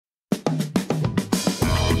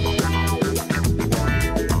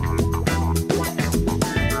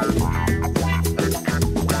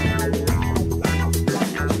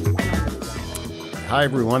Hi,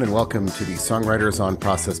 everyone, and welcome to the Songwriters on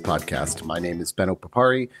Process podcast. My name is Benno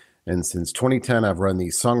Papari, and since 2010, I've run the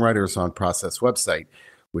Songwriters on Process website,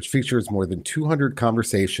 which features more than 200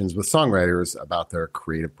 conversations with songwriters about their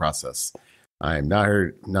creative process. I'm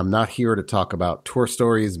not here to talk about tour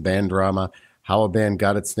stories, band drama, how a band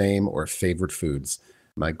got its name, or favorite foods.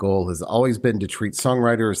 My goal has always been to treat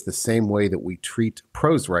songwriters the same way that we treat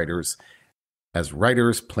prose writers, as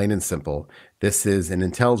writers, plain and simple. This is an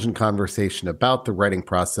intelligent conversation about the writing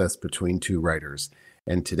process between two writers.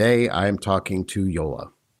 And today I am talking to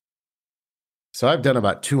Yola. So I've done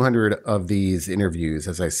about 200 of these interviews,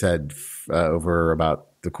 as I said, over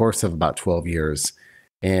about the course of about 12 years.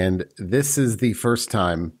 And this is the first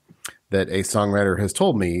time that a songwriter has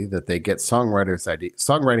told me that they get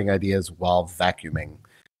songwriting ideas while vacuuming.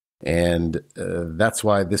 And that's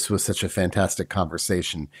why this was such a fantastic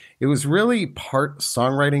conversation. It was really part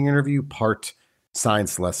songwriting interview, part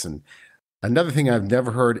science lesson. Another thing I've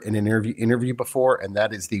never heard in an interview before, and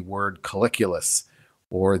that is the word colliculus,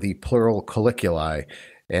 or the plural colliculi.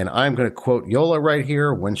 And I'm going to quote Yola right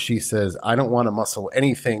here when she says, "I don't want to muscle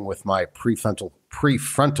anything with my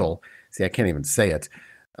prefrontal. See, I can't even say it.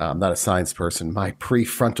 I'm not a science person. My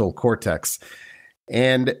prefrontal cortex."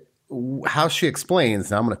 And how she explains,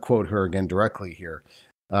 and I'm going to quote her again directly here,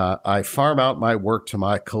 "I farm out my work to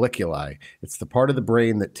my colliculi. It's the part of the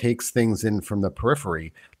brain that takes things in from the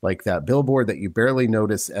periphery, like that billboard that you barely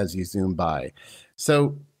notice as you zoom by."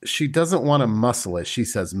 So she doesn't want to muscle, as she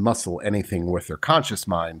says, muscle anything with her conscious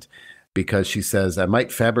mind, because she says, "I might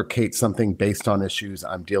fabricate something based on issues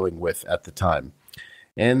I'm dealing with at the time."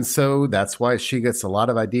 And so that's why she gets a lot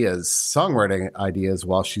of ideas, songwriting ideas,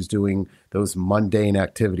 while she's doing those mundane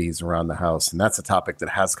activities around the house. And that's a topic that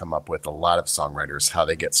has come up with a lot of songwriters, how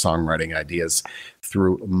they get songwriting ideas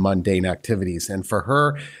through mundane activities. And for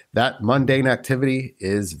her, that mundane activity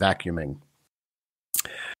is vacuuming.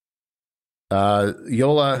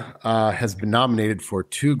 Yola has been nominated for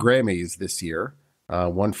 2 Grammys this year,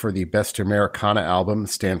 one for the Best Americana album,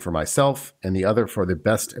 Stand for Myself, and the other for the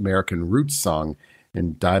Best American Roots song,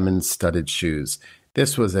 in Diamond-Studded Shoes.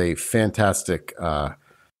 This was a fantastic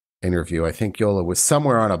interview. I think Yola was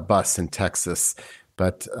somewhere on a bus in Texas,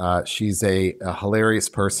 but she's a hilarious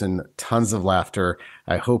person, tons of laughter.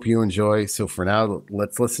 I hope you enjoy. So for now,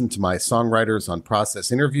 let's listen to my Songwriters on Process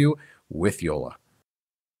interview with Yola.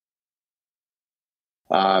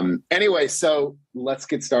 Anyway, so let's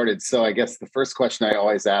get started. So I guess the first question I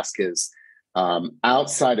always ask is,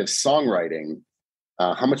 outside of songwriting,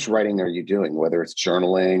 how much writing are you doing, whether it's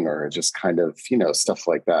journaling or just kind of, stuff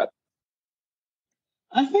like that?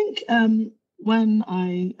 I think when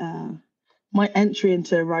my entry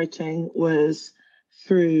into writing was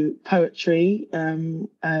through poetry,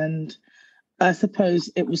 and I suppose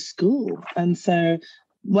it was school. And so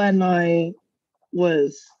when I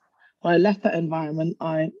left that environment,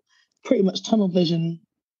 I pretty much tunnel vision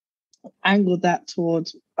angled that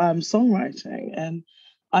towards songwriting. And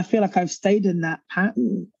I feel like I've stayed in that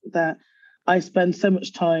pattern, that I spend so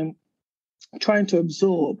much time trying to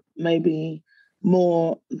absorb, maybe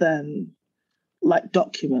more than like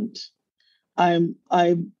document.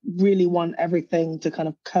 I really want everything to kind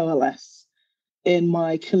of coalesce in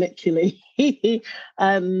my colliculi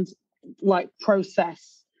and like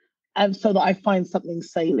process, and so that I find something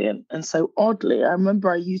salient. And so oddly, I remember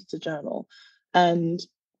I used to journal, and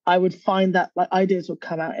I would find that like ideas would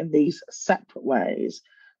come out in these separate ways.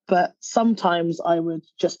 But sometimes I would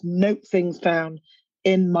just note things down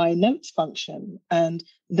in my notes function, and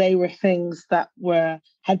they were things that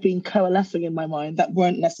had been coalescing in my mind that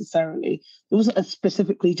weren't necessarily, it wasn't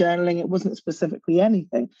specifically journaling, it wasn't specifically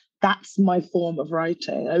anything. That's my form of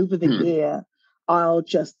writing. Over the year, I'll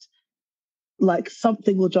just, like,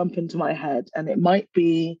 something will jump into my head, and it might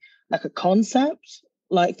be like a concept,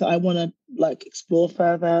 like that I want to like explore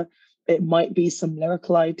further. It might be some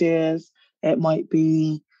lyrical ideas. It might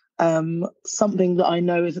be something that I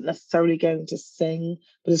know isn't necessarily going to sing,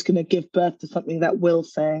 but is going to give birth to something that will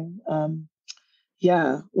sing. I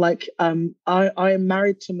am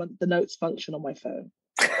married to the notes function on my phone.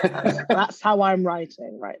 That's how I'm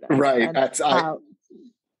writing right now. Right. And it's all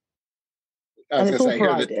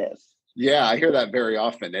for ideas. Yeah, I hear that very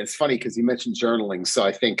often. And it's funny because you mentioned journaling. So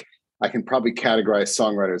I think I can probably categorize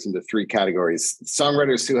songwriters into 3 categories.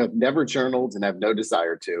 Songwriters who have never journaled and have no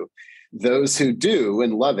desire to, those who do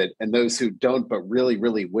and love it, and those who don't but really,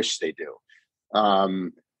 really wish they do.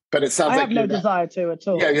 But it sounds I have no desire to at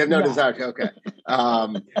all. Yeah, you have no desire to. Okay.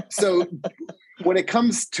 So when it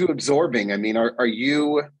comes to absorbing, I mean, are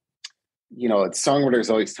you, songwriters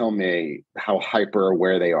always tell me how hyper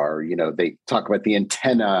aware they are. They talk about the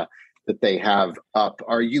antenna that they have up.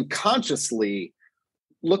 Are you consciously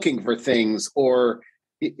looking for things, or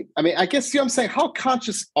I mean, I guess, you know what I'm saying, how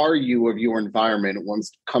conscious are you of your environment when it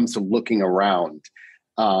comes to looking around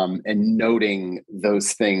and noting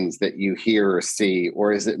those things that you hear or see?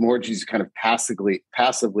 Or is it more just kind of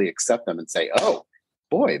passively accept them and say, oh,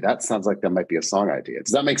 boy, that sounds like that might be a song idea?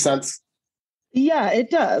 Does that make sense? Yeah, it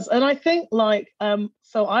does. And I think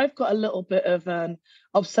so I've got a little bit of an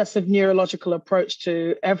obsessive neurological approach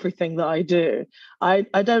to everything that I do. I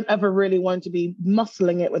don't ever really want to be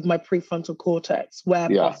muscling it with my prefrontal cortex where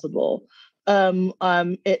possible.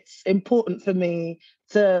 It's important for me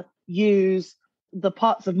to use the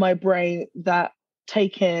parts of my brain that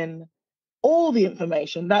take in all the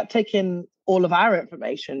information, that take in all of our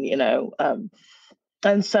information,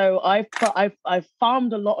 and so I've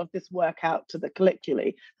farmed a lot of this work out to the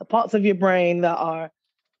colliculi, the parts of your brain that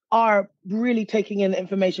are really taking in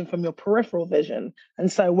information from your peripheral vision.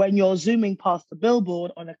 And so when you're zooming past the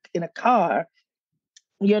billboard in a car,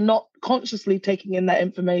 you're not consciously taking in that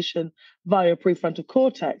information via your prefrontal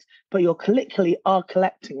cortex, but your colliculi are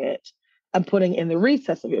collecting it and putting it in the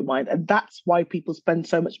recess of your mind. And that's why people spend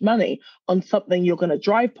so much money on something you're going to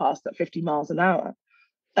drive past at 50 miles an hour.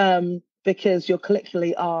 Because your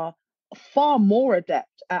colliculi are far more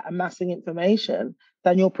adept at amassing information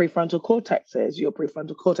than your prefrontal cortex is. Your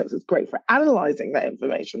prefrontal cortex is great for analyzing that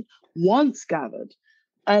information once gathered.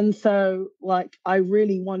 And so, I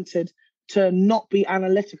really wanted to not be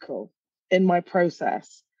analytical in my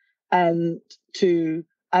process and to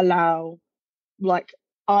allow,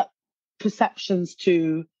 our perceptions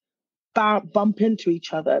to bump into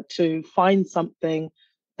each other to find something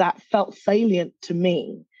that felt salient to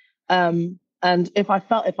me. And if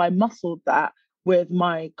I muscled that with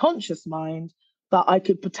my conscious mind, that I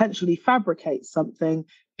could potentially fabricate something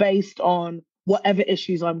based on whatever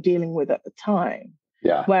issues I'm dealing with at the time.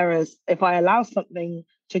 Yeah. Whereas if I allow something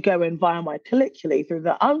to go in via my colliculi through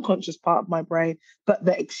the unconscious part of my brain, but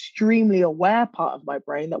the extremely aware part of my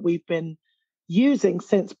brain that we've been using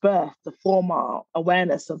since birth to form our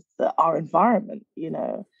awareness of our environment,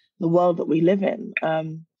 the world that we live in,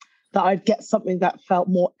 that I'd get something that felt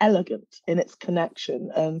more elegant in its connection.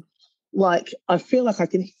 And I feel like I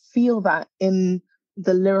can feel that in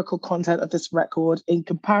the lyrical content of this record in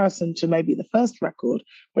comparison to maybe the first record,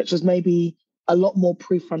 which was maybe a lot more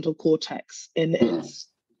prefrontal cortex in its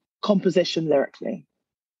composition lyrically.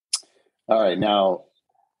 All right. Now,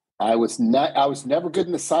 I was never good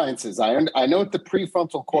in the sciences. I know what the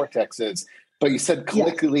prefrontal cortex is, but you said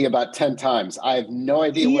colliculi about 10 times. I have no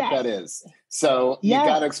idea what that is. So you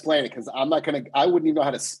got to explain it, because I wouldn't even know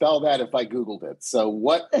how to spell that if I Googled it. So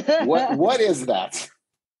what is that?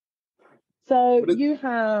 So you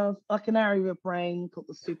have an area of your brain called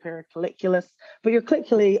the superior colliculus, but your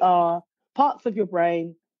colliculi are parts of your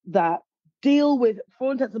brain that deal with, for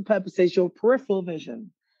all intents and purposes, your peripheral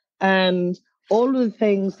vision and all of the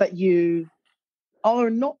things that you are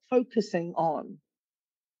not focusing on,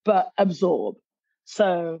 but absorb.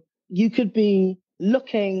 So you could be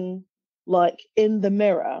looking in the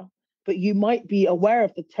mirror, but you might be aware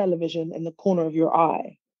of the television in the corner of your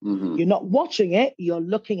eye. Mm-hmm. You're not watching it, you're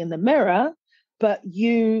looking in the mirror, but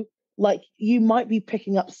you might be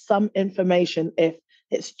picking up some information if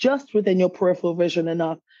it's just within your peripheral vision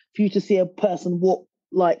enough for you to see a person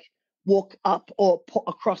walk up or put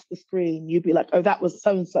across the screen. You'd be like, oh, that was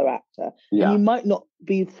so-and-so actor. Yeah. And you might not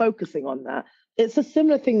be focusing on that. It's a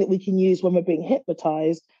similar thing that we can use when we're being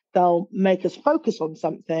hypnotized. They'll make us focus on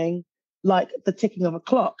something like the ticking of a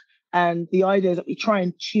clock. And the idea is that we try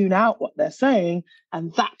and tune out what they're saying,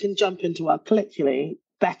 and that can jump into our colliculi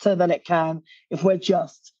better than it can if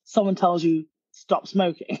someone tells you stop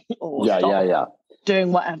smoking or stop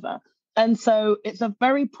doing whatever. And so it's a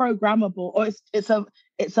very programmable, or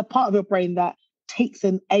it's a part of your brain that takes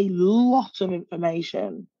in a lot of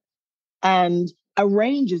information and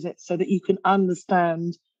arranges it so that you can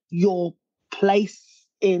understand your place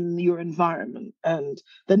in your environment and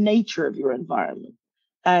the nature of your environment.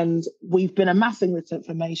 And we've been amassing this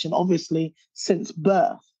information, obviously, since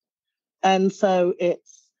birth. And so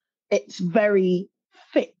it's very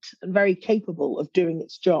fit and very capable of doing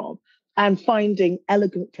its job and finding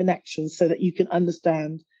elegant connections so that you can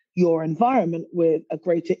understand your environment with a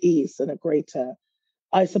greater ease and a greater,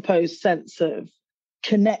 I suppose, sense of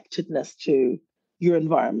connectedness to your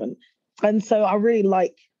environment. And so I really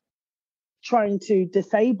like trying to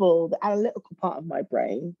disable the analytical part of my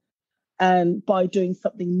brain, and by doing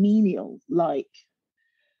something menial like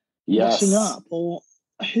washing up or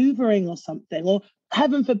hoovering or something, or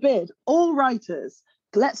heaven forbid, all writers,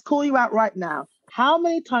 let's call you out right now. How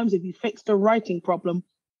many times have you fixed a writing problem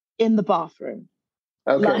in the bathroom?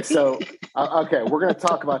 Okay, so okay, we're going to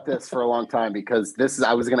talk about this for a long time because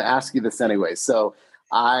I was going to ask you this anyway. So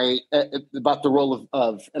about the role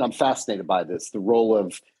of and I'm fascinated by this, the role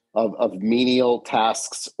of menial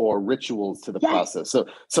tasks or rituals to the process.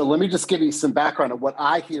 So let me just give you some background of what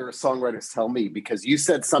I hear songwriters tell me, because you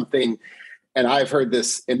said something, and I've heard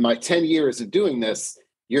this in my 10 years of doing this.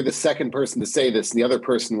 You're the second person to say this, and the other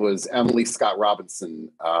person was Emily Scott Robinson,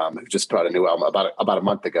 who just put out a new album about a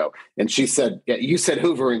month ago. And she said, yeah, you said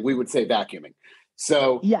hoovering, we would say vacuuming.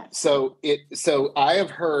 So so I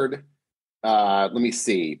have heard, let me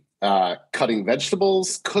see, cutting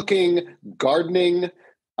vegetables, cooking, gardening,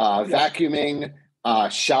 vacuuming,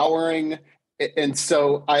 showering. And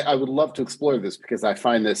so I would love to explore this because I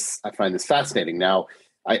find this fascinating. Now,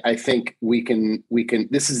 I think we can,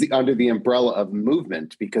 this is under the umbrella of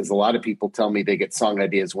movement, because a lot of people tell me they get song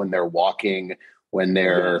ideas when they're walking, when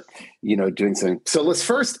they're, doing something. So let's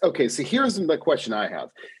first, okay, so here's the question I have.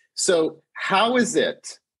 So how is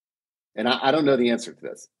it, and I don't know the answer to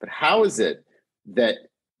this, but how is it that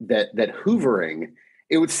hoovering,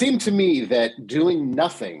 it would seem to me that doing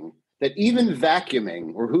nothing, that even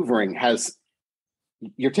vacuuming or hoovering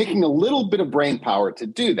you're taking a little bit of brain power to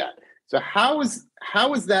do that. So how is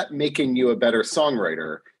that making you a better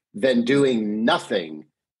songwriter than doing nothing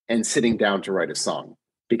and sitting down to write a song?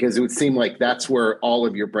 Because it would seem like that's where all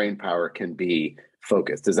of your brain power can be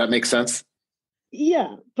focused. Does that make sense?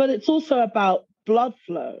 Yeah, but it's also about blood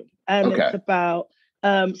flow, and it's about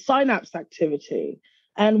synapse activity.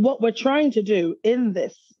 And what we're trying to do in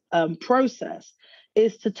this process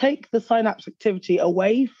is to take the synapse activity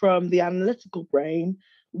away from the analytical brain,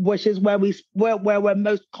 which is where we're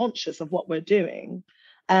most conscious of what we're doing,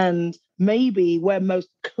 and maybe we're most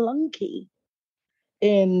clunky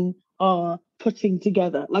in our putting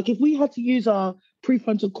together. Like if we had to use our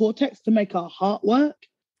prefrontal cortex to make our heart work,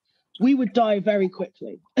 we would die very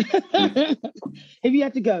quickly. If you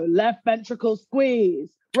had to go left ventricle squeeze,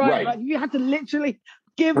 right. Like you had to literally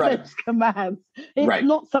give those commands. It's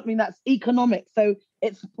not something that's economic. So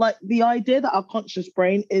it's like the idea that our conscious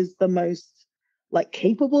brain is the most like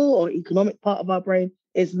capable or economic part of our brain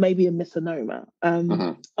is maybe a misnomer.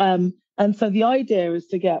 And so the idea is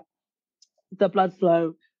to get the blood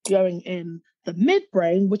flow going in the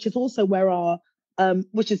midbrain, which is also where our,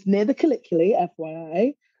 which is near the colliculi,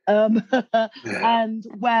 FYI, and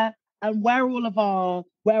where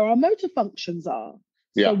our motor functions are.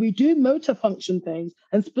 So we do motor function things,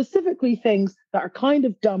 and specifically things that are kind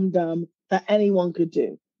of dumb that anyone could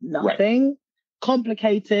do. Nothing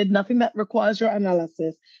complicated, nothing that requires your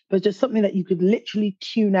analysis, but just something that you could literally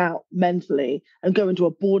tune out mentally and go into a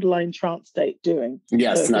borderline trance state doing.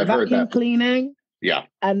 Yes, and I've heard that. Cleaning. Yeah.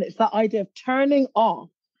 And it's that idea of turning off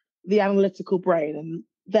the analytical brain and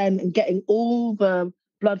then getting all the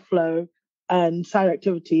blood flow and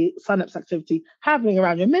synapse activity happening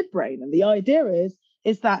around your midbrain. And the idea is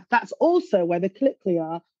that that's also where the colliculi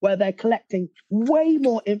are, where they're collecting way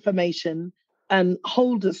more information and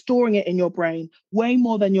storing it in your brain way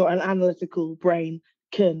more than your analytical brain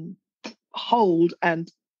can hold and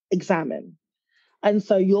examine. And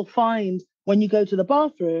so you'll find when you go to the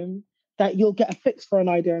bathroom that you'll get a fix for an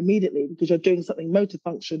idea immediately because you're doing something motor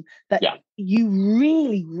function that you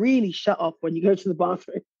really, really shut off when you go to the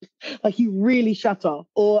bathroom. Like you really shut off,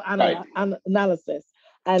 or analysis.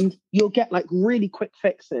 And you'll get like really quick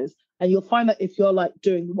fixes. And you'll find that if you're like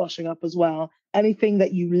doing the washing up as well, anything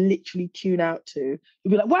that you literally tune out to,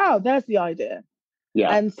 you'll be like, wow, there's the idea.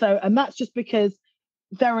 Yeah. And that's just because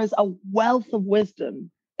there is a wealth of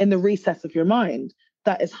wisdom in the recess of your mind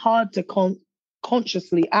that is hard to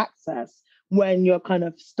consciously access when you're kind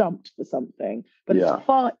of stumped for something. But it's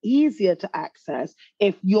far easier to access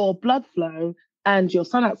if your blood flow and your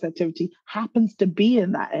synapse activity happens to be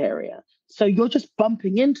in that area. So you're just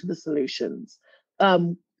bumping into the solutions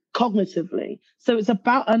cognitively. So it's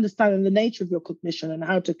about understanding the nature of your cognition and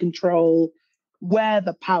how to control where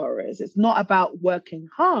the power is. It's not about working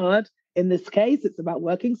hard. In this case, it's about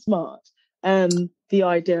working smart. And the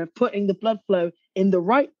idea of putting the blood flow in the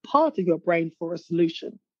right part of your brain for a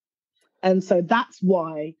solution. And so that's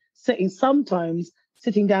why sometimes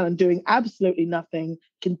sitting down and doing absolutely nothing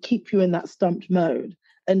can keep you in that stumped mode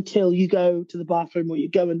until you go to the bathroom or you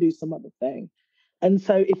go and do some other thing. And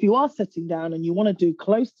so if you are sitting down and you want to do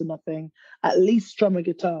close to nothing, at least strum a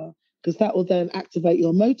guitar, because that will then activate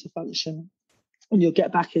your motor function and you'll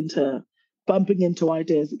get back into bumping into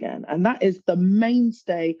ideas again. And that is the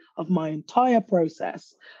mainstay of my entire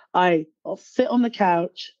process. I'll sit on the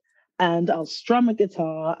couch and I'll strum a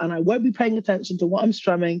guitar and I won't be paying attention to what I'm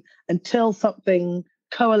strumming until something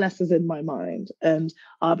coalesces in my mind. And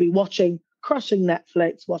I'll be watching crushing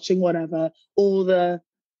Netflix, watching whatever, all the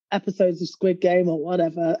episodes of Squid Game or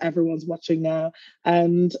whatever everyone's watching now.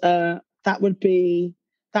 And that would be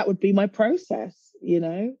my process,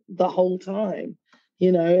 the whole time.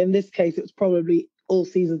 In this case, it was probably all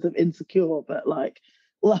seasons of Insecure, but like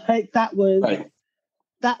that was Right.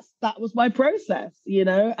 that was my process,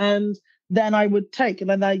 and then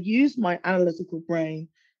I use my analytical brain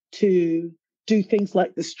to do things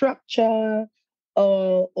like the structure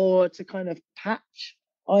or to kind of patch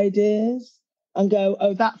ideas and go,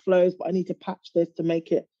 oh, that flows, but I need to patch this to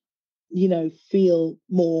make it, feel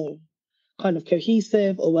more kind of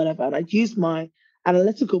cohesive or whatever. And I'd use my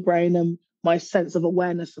analytical brain and my sense of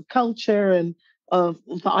awareness of culture and of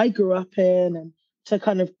that I grew up in, and to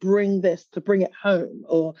kind of bring it home,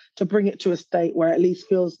 or to bring it to a state where at least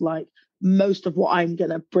feels like most of what I'm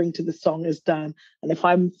going to bring to the song is done. And if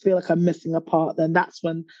I feel like I'm missing a part, then that's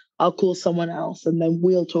when I'll call someone else and then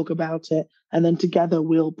we'll talk about it. And then together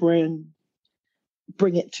we'll bring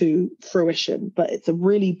it to fruition. But it's a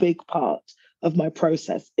really big part of my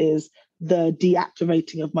process is the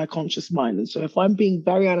deactivating of my conscious mind. And so if I'm being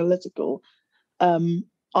very analytical, I'm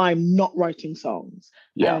not writing songs.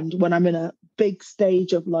 Yeah. And when I'm in a big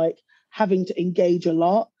stage of like having to engage a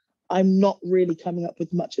lot, I'm not really coming up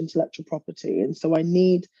with much intellectual property. And so I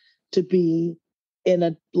need to be in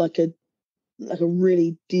a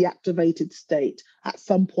really deactivated state at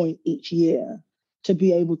some point each year to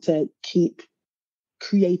be able to keep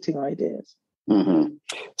creating ideas. Mm-hmm.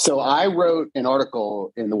 So I wrote an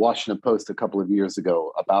article in the Washington Post a couple of years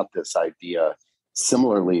ago about this idea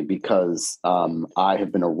similarly, because I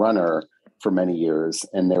have been a runner for many years,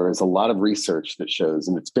 and there is a lot of research that shows,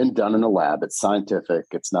 and it's been done in a lab, it's scientific,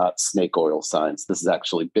 it's not snake oil science. This has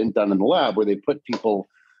actually been done in the lab where they put people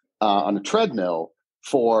on a treadmill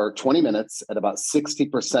for 20 minutes at about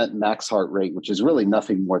 60% max heart rate, which is really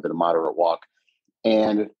nothing more than a moderate walk.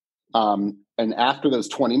 And after those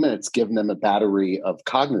 20 minutes, give them a battery of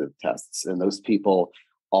cognitive tests. And those people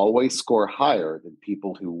always score higher than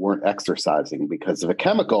people who weren't exercising because of a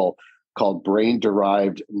chemical called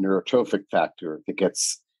brain-derived neurotrophic factor that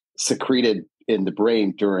gets secreted in the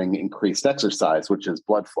brain during increased exercise, which is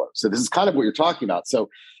blood flow. So this is kind of what you're talking about. So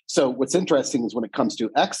what's interesting is when it comes to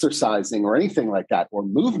exercising or anything like that, or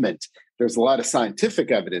movement, there's a lot of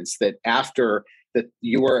scientific evidence that after that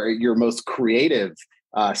you are your most creative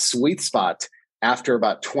sweet spot after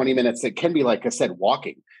about 20 minutes. It can be, like I said,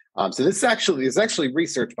 walking. So there's actually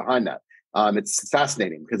research behind that. It's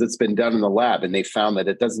fascinating because it's been done in the lab, and they found that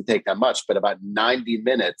it doesn't take that much, but about 90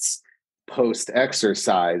 minutes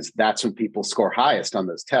post-exercise, that's when people score highest on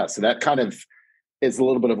those tests. So that kind of is a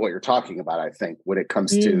little bit of what you're talking about, I think, when it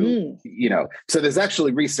comes to, so there's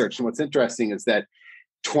actually research. And what's interesting is that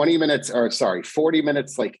 40 minutes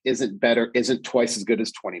isn't twice as good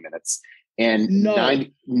as 20 minutes. And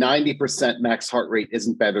 90% max heart rate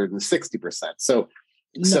isn't better than 60%. So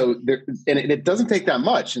it doesn't take that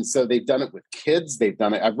much. And so they've done it with kids. They've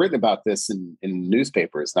done it. I've written about this in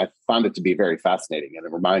newspapers, and I found it to be very fascinating. And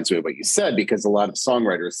it reminds me of what you said, because a lot of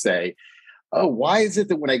songwriters say, oh, why is it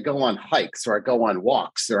that when I go on hikes or I go on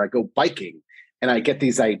walks or I go biking and I get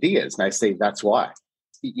these ideas? And I say, that's why.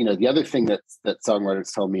 The other thing that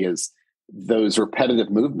songwriters tell me is those repetitive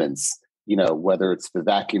movements, whether it's the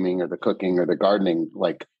vacuuming or the cooking or the gardening,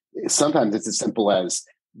 like sometimes it's as simple as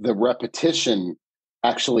the repetition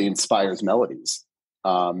actually inspires melodies.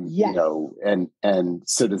 Yes. And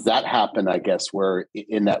so does that happen, I guess, where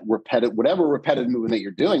in that whatever repetitive movement that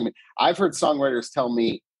you're doing? I've heard songwriters tell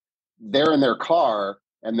me they're in their car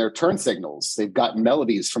and their turn signals, they've got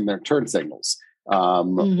melodies from their turn signals. So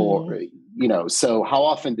how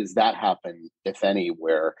often does that happen, if any,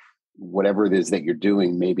 where whatever it is that you're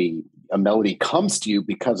doing, maybe a melody comes to you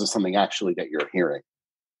because of something actually that you're hearing?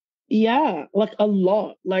 Yeah, like a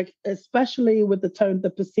lot, like especially with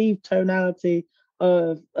the perceived tonality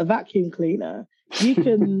of a vacuum cleaner, you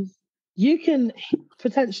can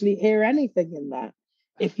potentially hear anything in that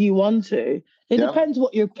if you want to. It depends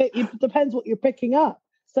what you're picking up.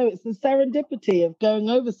 So it's the serendipity of going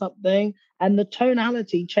over something and the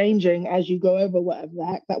tonality changing as you go over whatever the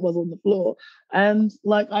heck that was on the floor. And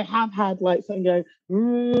like I have had like something go,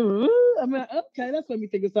 I'm like, okay, that's made me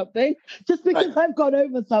think of something. Just because I've gone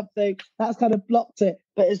over something, that's kind of blocked it,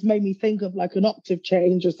 but it's made me think of like an octave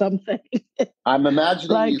change or something. I'm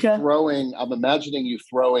imagining you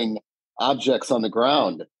throwing objects on the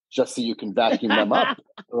ground just so you can vacuum them up,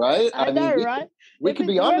 right? I know, right? We could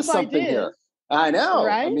be onto something here. I know.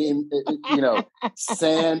 Right? I mean,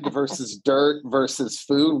 sand versus dirt versus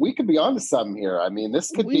food. We could be onto something here. I mean, this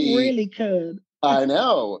could be. We really could. I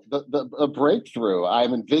know a breakthrough.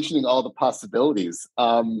 I'm envisioning all the possibilities.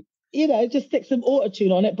 just stick some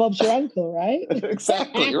auto-tune on it, Bob's your uncle, right?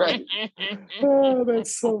 Exactly, right. Oh,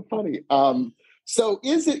 that's so funny. So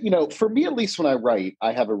is it, for me, at least when I write,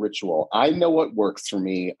 I have a ritual. I know what works for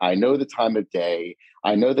me. I know the time of day.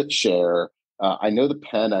 I know the chair. I know the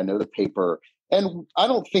pen. I know the paper. And I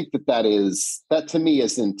don't think that to me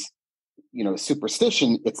isn't,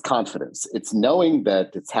 superstition. It's confidence. It's knowing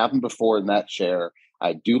that it's happened before in that chair.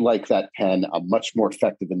 I do like that pen. I'm much more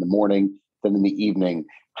effective in the morning than in the evening.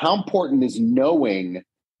 How important is knowing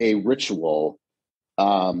a ritual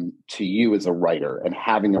to you as a writer and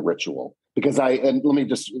having a ritual? Because let me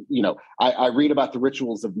just, I read about the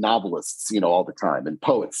rituals of novelists, all the time, and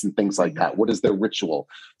poets and things like that. What is their ritual?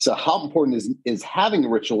 So how important is having a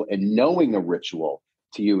ritual and knowing a ritual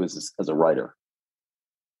to you as a writer?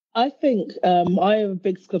 I think I am a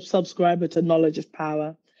big subscriber to knowledge is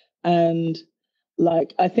power. And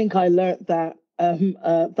I think I learned that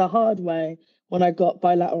the hard way when I got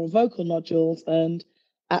bilateral vocal nodules. And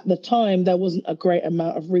at the time, there wasn't a great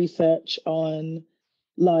amount of research on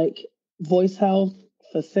voice health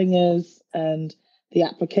for singers and the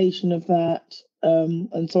application of that.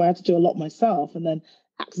 And so I had to do a lot myself, and then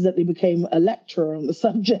accidentally became a lecturer on the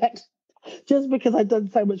subject just because I'd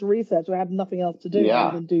done so much research. I had nothing else to do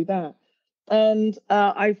other than do that. And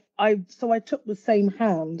so I took the same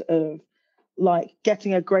hand of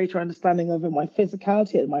getting a greater understanding of my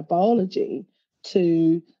physicality and my biology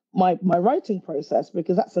to my writing process,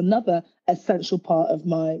 because that's another essential part of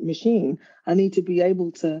my machine. I need to be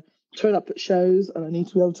able to turn up at shows, and I need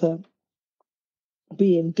to be able to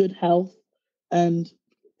be in good health and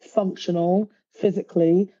functional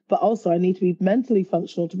physically, but also I need to be mentally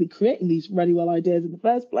functional to be creating these really well ideas in the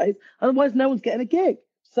first place. Otherwise, no one's getting a gig.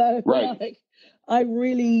 So I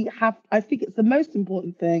think it's the most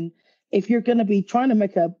important thing. If you're going to be trying to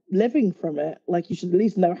make a living from it, you should at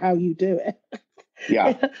least know how you do it.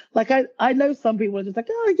 Yeah. I know some people are just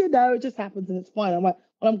it just happens and it's fine. I'm like,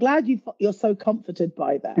 well, I'm glad you're so comforted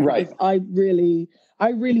by that. Right. Because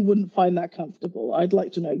I really wouldn't find that comfortable. I'd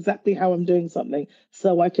like to know exactly how I'm doing something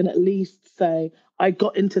so I can at least say, I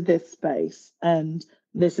got into this space and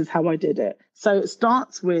this is how I did it. So it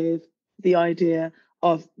starts with the idea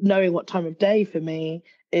of knowing what time of day for me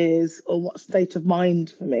is, or what state of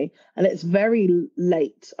mind for me. And it's very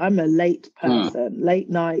late. I'm a late person, late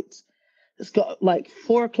night. It's got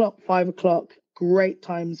 4 o'clock, 5 o'clock, great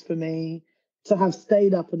times for me to have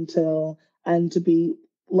stayed up until, and to be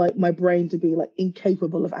my brain to be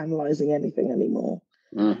incapable of analyzing anything anymore.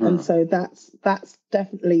 And so that's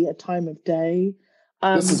definitely a time of day.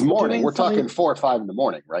 This is morning. We're talking 4 or 5 in the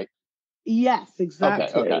morning, right? Yes,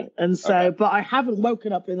 exactly. Okay. And so, but I haven't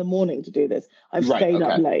woken up in the morning to do this. I've stayed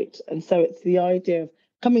up late. And so it's the idea of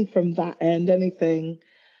coming from that end, anything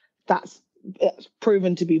that's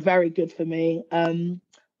proven to be very good for me.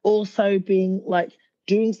 Also being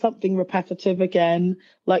doing something repetitive again.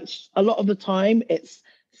 A lot of the time it's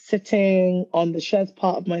sitting on the chaise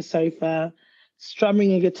part of my sofa,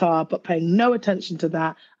 strumming a guitar, but paying no attention to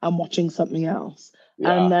that and watching something else.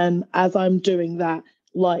 Yeah. And then as I'm doing that,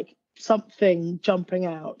 something jumping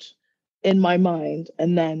out in my mind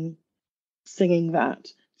and then singing that.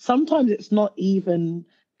 Sometimes it's not even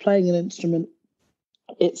playing an instrument.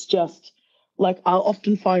 It's just I'll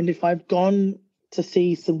often find if I've gone to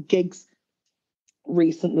see some gigs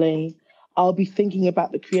recently, I'll be thinking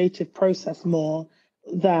about the creative process more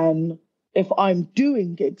than if I'm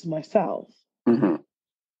doing gigs myself,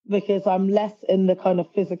 because I'm less in the kind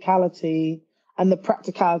of physicality and the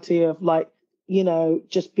practicality of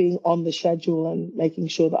just being on the schedule and making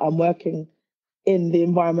sure that I'm working in the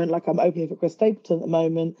environment. I'm opening for Chris Stapleton at the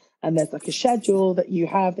moment, and there's a schedule that you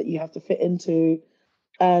have to fit into.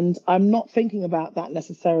 And I'm not thinking about that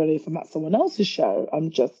necessarily if I'm at someone else's show.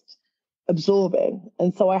 I'm just absorbing.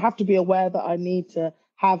 And so I have to be aware that I need to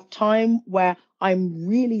have time where I'm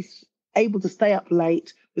really able to stay up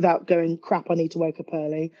late without going, crap, I need to wake up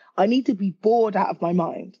early. I need to be bored out of my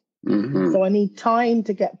mind. So I need time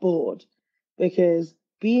to get bored, because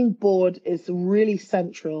being bored is really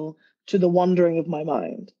central to the wandering of my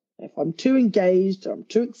mind. If I'm too engaged or I'm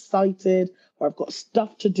too excited or I've got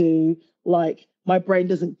stuff to do, my brain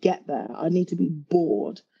doesn't get there. I need to be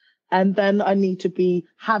bored. And then I need to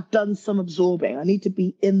have done some absorbing. I need to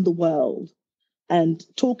be in the world and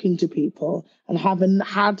talking to people and having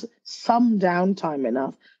had some downtime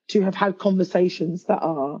enough to have had conversations that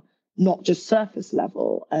are not just surface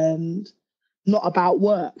level and not about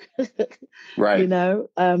work, right?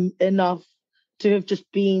 Enough to have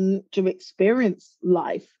just been to experience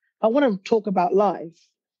life. I want to talk about life.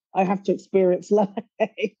 I have to experience life.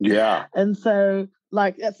 Yeah. And so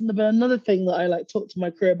like that's another thing that I like talk to my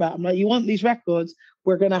crew about. I'm like, you want these records?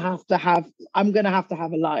 I'm gonna have to have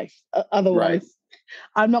a life. Right. Otherwise,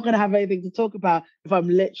 I'm not gonna have anything to talk about if I'm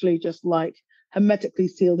literally just like hermetically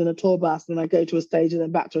sealed in a tour bus, and I go to a stage and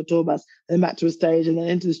then back to a tour bus, then back to a stage, and then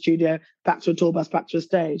into the studio, back to a tour bus, back to a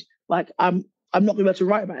stage. Like I'm not gonna be able to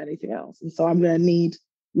write about anything else, and so I'm gonna need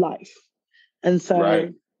life. And so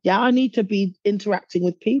Right. yeah, I need to be interacting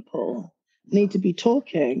with people, need to be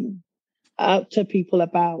talking to people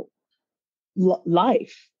about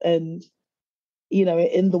life and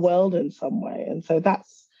in the world in some way. And so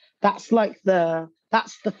that's like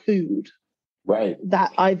that's the food Right.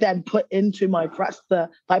 that I then put into my process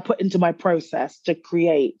to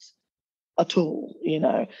create a tool.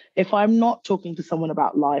 If I'm not talking to someone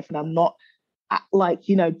about life and I'm not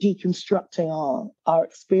deconstructing our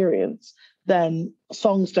experience, then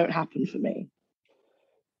songs don't happen for me.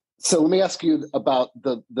 So let me ask you about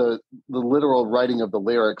the literal writing of the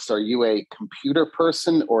lyrics. Are you a computer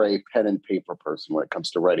person or a pen and paper person when it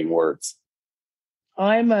comes to writing words?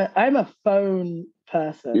 I'm a phone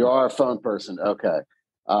person. You are a phone person. Okay.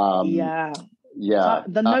 Yeah. Yeah.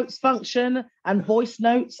 The notes function and voice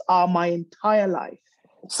notes are my entire life.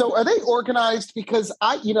 So are they organized? Because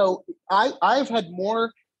I've had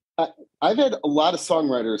I've had a lot of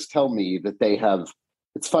songwriters tell me that they have.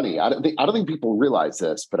 It's funny. I don't think people realize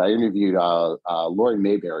this, but I interviewed Lori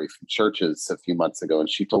Mayberry from Churches a few months ago, and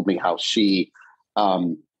she told me how she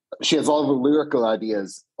has all of her lyrical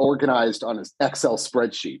ideas organized on an Excel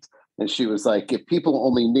spreadsheet. And she was like, if people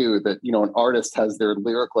only knew that, an artist has their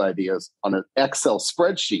lyrical ideas on an Excel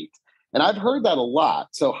spreadsheet. And I've heard that a lot.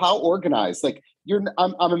 So how organized? Like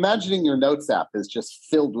I'm imagining your notes app is just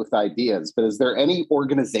filled with ideas, but is there any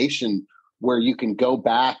organization where you can go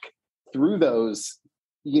back through those,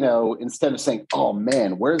 instead of saying, oh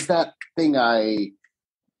man, where's that thing I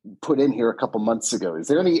put in here a couple months ago? Is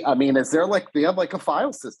there any, do you have like a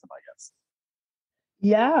file system, I guess?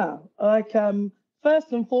 Yeah. Like,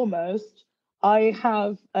 first and foremost, I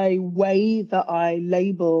have a way that I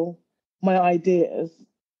label my ideas.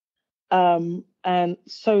 And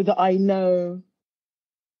so that I know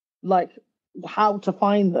like how to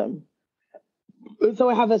find them. So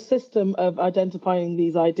I have a system of identifying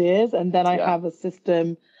these ideas, and then I have a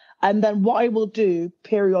system, and then what I will do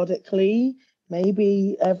periodically,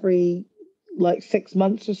 maybe every like 6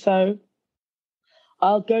 months or so,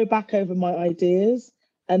 I'll go back over my ideas,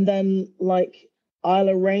 and then like I'll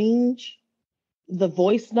arrange the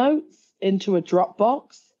voice notes into a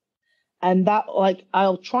Dropbox, and that like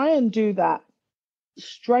I'll try and do that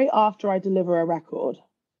straight after I deliver a record.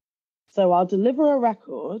 So I'll deliver a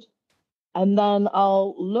record, and then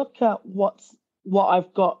I'll look at what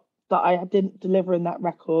I've got that I didn't deliver in that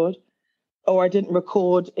record, or I didn't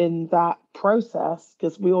record in that process,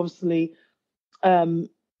 because we obviously record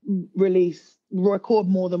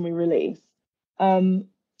more than we release. And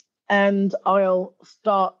I'll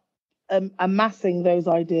start amassing those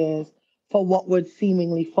ideas for what would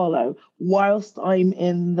seemingly follow, whilst I'm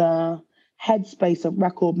in the headspace of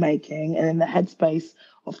record making and in the headspace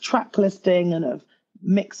of track listing and of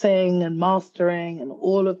mixing and mastering and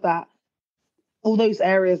all of that, all those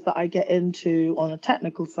areas that I get into on a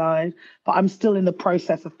technical side, but I'm still in the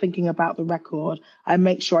process of thinking about the record. I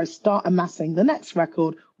make sure I start amassing the next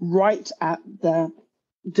record right at the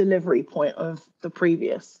delivery point of the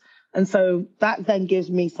previous. And so that then gives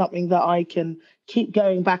me something that I can keep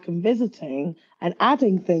going back and visiting and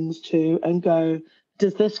adding things to and go,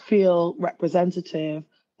 does this feel representative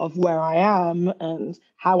of where I am and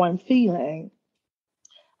how I'm feeling?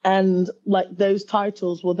 And like those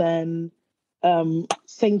titles will then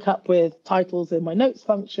sync up with titles in my notes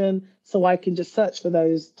function, so I can just search for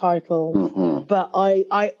those titles. Mm-hmm. But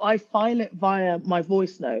I file it via my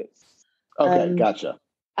voice notes. Okay, gotcha.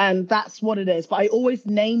 And that's what it is. But I always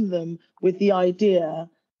name them with the idea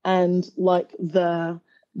and like the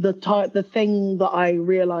thing that I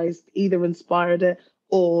realized either inspired it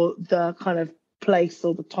or the kind of place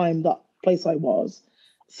or the place I was,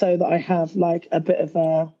 so that I have like a bit of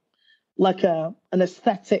an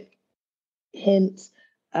aesthetic hint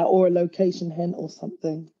or a location hint or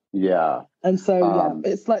something. Yeah. And so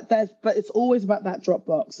it's like but it's always about that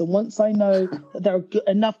Dropbox. And once I know that there are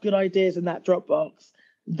enough good ideas in that Dropbox,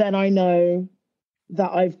 then I know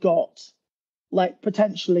that I've got like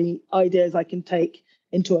potentially ideas I can take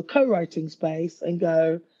into a co-writing space and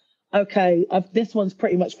go, okay, this one's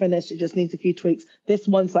pretty much finished. It just needs a few tweaks. This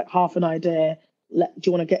one's like half an idea. Do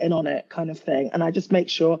you want to get in on it, kind of thing? And I just make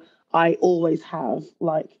sure I always have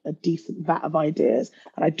like a decent vat of ideas.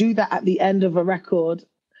 And I do that at the end of a record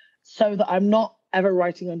so that I'm not ever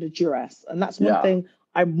writing under duress. And that's one thing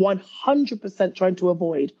I'm 100% trying to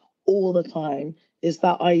avoid all the time is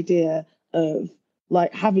that idea of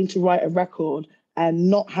like having to write a record and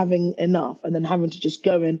not having enough and then having to just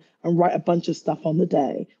go in and write a bunch of stuff on the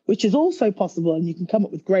day, which is also possible and you can come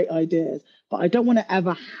up with great ideas, but I don't want to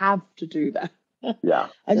ever have to do that. Yeah.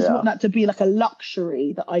 I just want that to be like a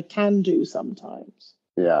luxury that I can do sometimes.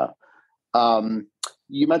 Yeah.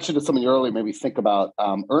 You mentioned to someone earlier, maybe think about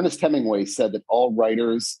Ernest Hemingway said that all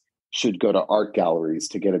writers should go to art galleries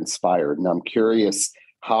to get inspired. And I'm curious,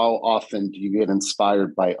 how often do you get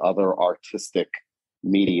inspired by other artistic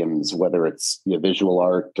mediums, whether it's visual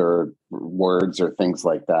art or words or things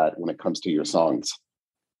like that when it comes to your songs?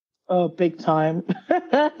 Oh, big time.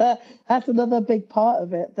 That's another big part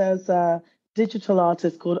of it. There's a digital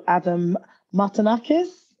artist called Adam Martinakis.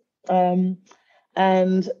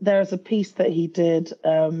 And there's a piece that he did.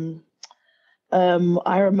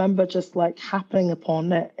 I remember just like happening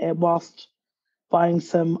upon it whilst buying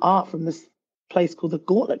some art from this place called the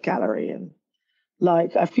Gauntlet Gallery. And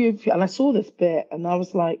like and I saw this bit and I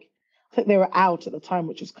was like, I think they were out at the time,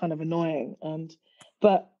 which was kind of annoying.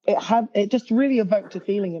 But it just really evoked a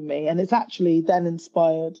feeling in me. And it's actually then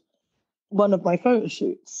inspired one of my photo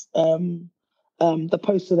shoots. The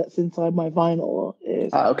poster that's inside my vinyl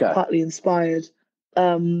is partly inspired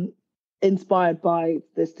by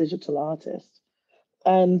this digital artist.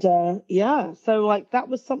 And so like that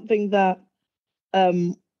was something that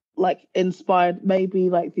like inspired maybe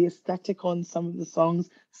like the aesthetic on some of the songs,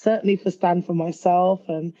 certainly for Stand For Myself,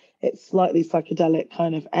 and it's slightly psychedelic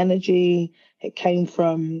kind of energy. It came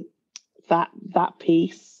from that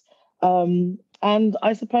piece. And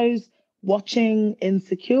I suppose watching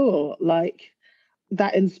Insecure, like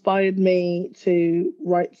that inspired me to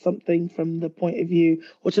write something from the point of view,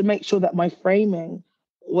 or to make sure that my framing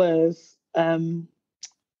was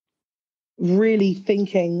really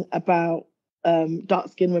thinking about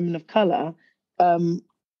dark-skinned women of color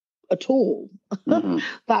at all. Mm-hmm.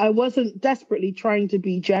 That I wasn't desperately trying to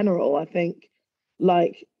be general. I think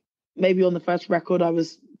like maybe on the first record I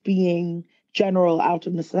was being general out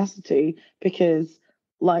of necessity because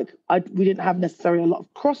like we didn't have necessarily a lot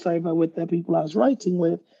of crossover with the people I was writing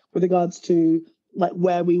with regards to like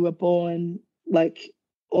where we were born, like,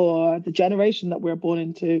 or the generation that we were born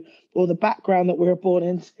into, or the background that we were born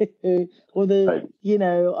into, or the,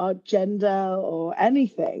 our gender or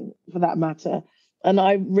anything for that matter. And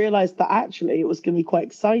I realized that actually it was going to be quite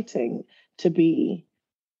exciting to be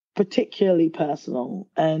particularly personal,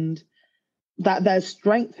 and that there's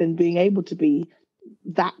strength in being able to be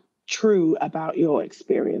that true about your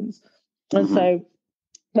experience. And so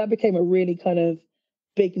that became a really kind of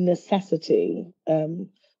big necessity,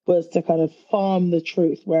 was to kind of farm the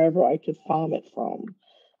truth wherever I could farm it from.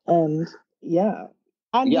 And the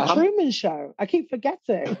Truman Show, I keep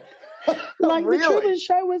forgetting. Like really? The Truman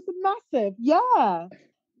Show was massive. Yeah.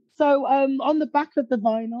 So on the back of the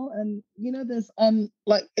vinyl, and there's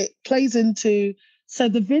like it plays into, so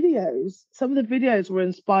the videos, some of the videos were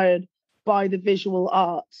inspired by the visual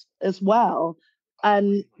art as well,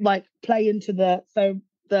 and like play into the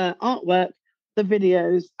artwork, the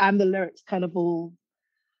videos, and the lyrics kind of all.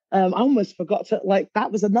 I almost forgot to, like,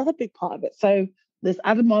 that was another big part of it. So this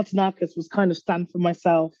Adam Martinakis was kind of Stand For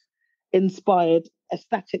Myself inspired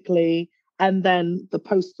aesthetically, and then the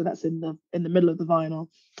poster that's in the middle of the vinyl.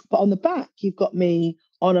 But on the back, you've got me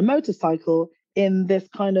on a motorcycle in this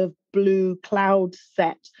kind of blue cloud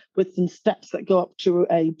set with some steps that go up to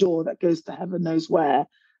a door that goes to heaven knows where.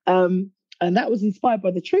 And that was inspired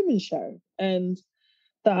by the Truman Show. And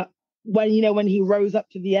that when he rose up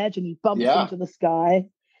to the edge and he bumps into the sky,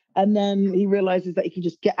 and then he realizes that he can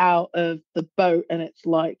just get out of the boat and it's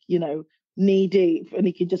like, knee deep, and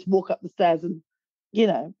he can just walk up the stairs and,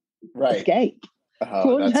 escape for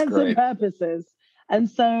all intents and purposes. And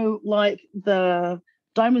so like the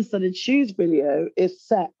Diamond Studded Shoes video is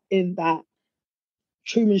set in that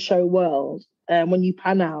Truman Show world. And when you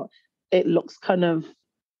pan out, it looks kind of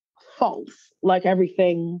false, like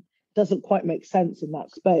everything doesn't quite make sense in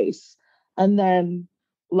that space. And then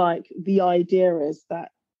like the idea is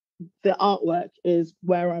that the artwork is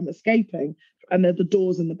where I'm escaping, and then the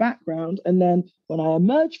doors in the background. And then when I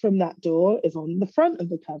emerge from that door is on the front of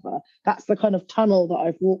the cover. That's the kind of tunnel that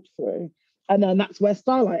I've walked through. And then that's where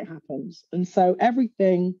Starlight happens. And so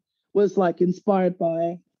everything was like inspired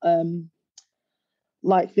by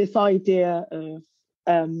like this idea of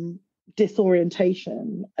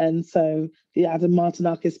disorientation. And so the Adam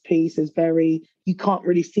Martinakis piece is very, you can't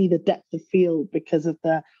really see the depth of field because of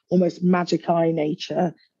the almost magic eye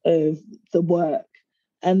nature of the work.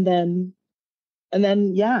 And then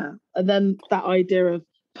that idea of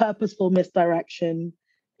purposeful misdirection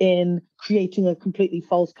in creating a completely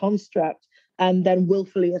false construct and then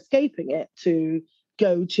willfully escaping it to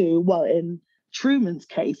go to, well, in Truman's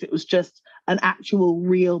case, it was just an actual,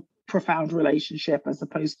 real, profound relationship as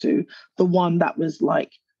opposed to the one that was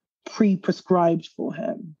like pre-prescribed for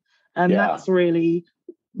him. And that's really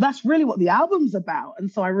what the album's about. And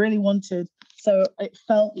so so it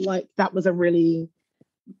felt like that was a really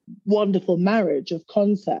wonderful marriage of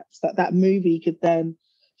concepts that movie could then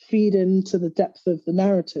feed into the depth of the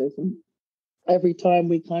narrative. And every time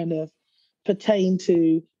we kind of pertain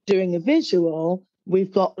to doing a visual,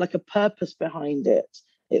 we've got like a purpose behind it.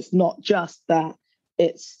 It's not just that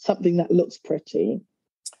it's something that looks pretty,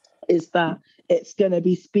 is that it's going to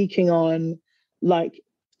be speaking on like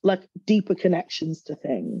deeper connections to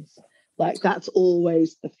things. Like that's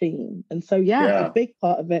always the theme. And so, a big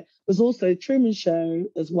part of it was also Truman Show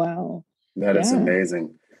as well. That is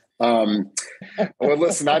amazing. Well,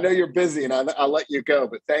 listen, I know you're busy and I'll let you go,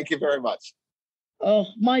 but thank you very much. Oh,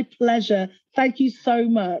 my pleasure. Thank you so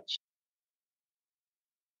much.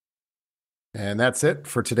 And that's it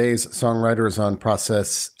for today's Songwriters on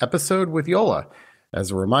Process episode with Yola.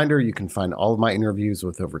 As a reminder, you can find all of my interviews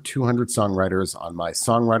with over 200 songwriters on my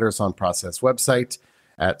Songwriters on Process website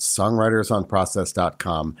at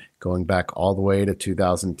songwritersonprocess.com, going back all the way to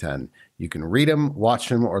 2010. You can read them, watch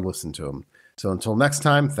them, or listen to them. So until next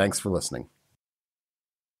time, thanks for listening.